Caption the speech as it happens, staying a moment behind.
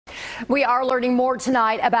We are learning more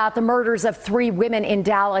tonight about the murders of 3 women in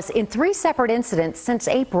Dallas in 3 separate incidents since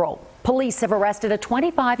April. Police have arrested a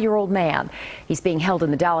 25-year-old man. He's being held in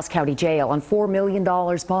the Dallas County Jail on $4 million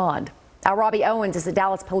bond. Our Robbie Owens is at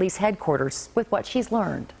Dallas Police Headquarters with what she's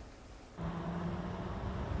learned.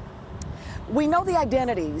 We know the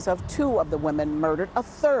identities of 2 of the women murdered. A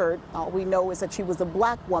third, all we know is that she was a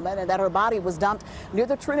black woman and that her body was dumped near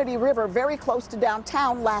the Trinity River very close to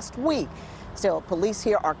downtown last week. Still, police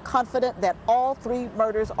here are confident that all 3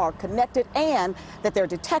 murders are connected and that their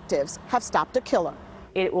detectives have stopped a killer.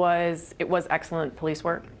 It was excellent police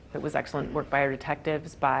work. It was excellent work by our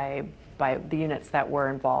detectives, by the units that were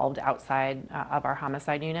involved outside of our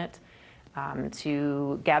homicide unit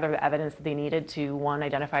to gather the evidence that they needed to, 1,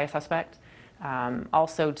 identify a suspect,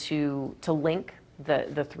 also to link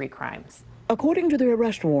the 3 crimes. According to the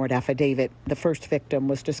arrest warrant affidavit, the first victim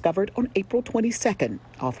was discovered on April 22nd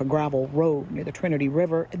off a gravel road near the Trinity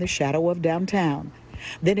River in the shadow of downtown.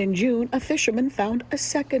 Then in June, a fisherman found a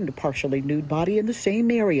second partially nude body in the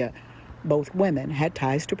same area. Both women had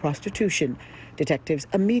ties to prostitution. Detectives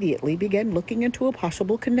immediately began looking into a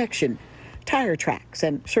possible connection. Tire tracks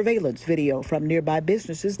and surveillance video from nearby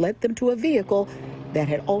businesses led them to a vehicle that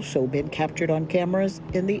had also been captured on cameras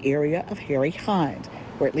in the area of Harry Hines,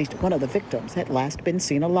 where at least one of the victims had last been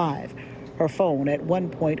seen alive. Her phone at one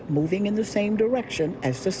point moving in the same direction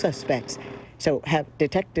as the suspects. So have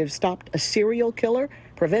detectives stopped a serial killer,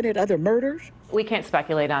 prevented other murders? We can't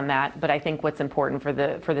speculate on that, but I think what's important for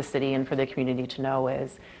the city and for the community to know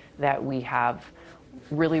is that we have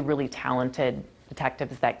really talented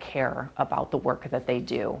detectives that care about the work that they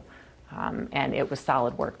do. And it was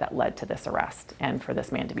solid work that led to this arrest and for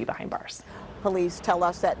this man to be behind bars. Police tell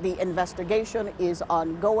us that the investigation is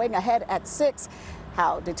ongoing. Ahead at 6,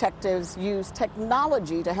 how detectives use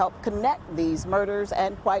technology to help connect these murders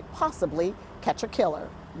and quite possibly catch a killer.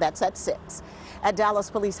 That's at 6. At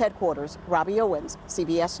Dallas Police Headquarters, Robbie Owens,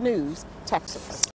 CBS News, Texas.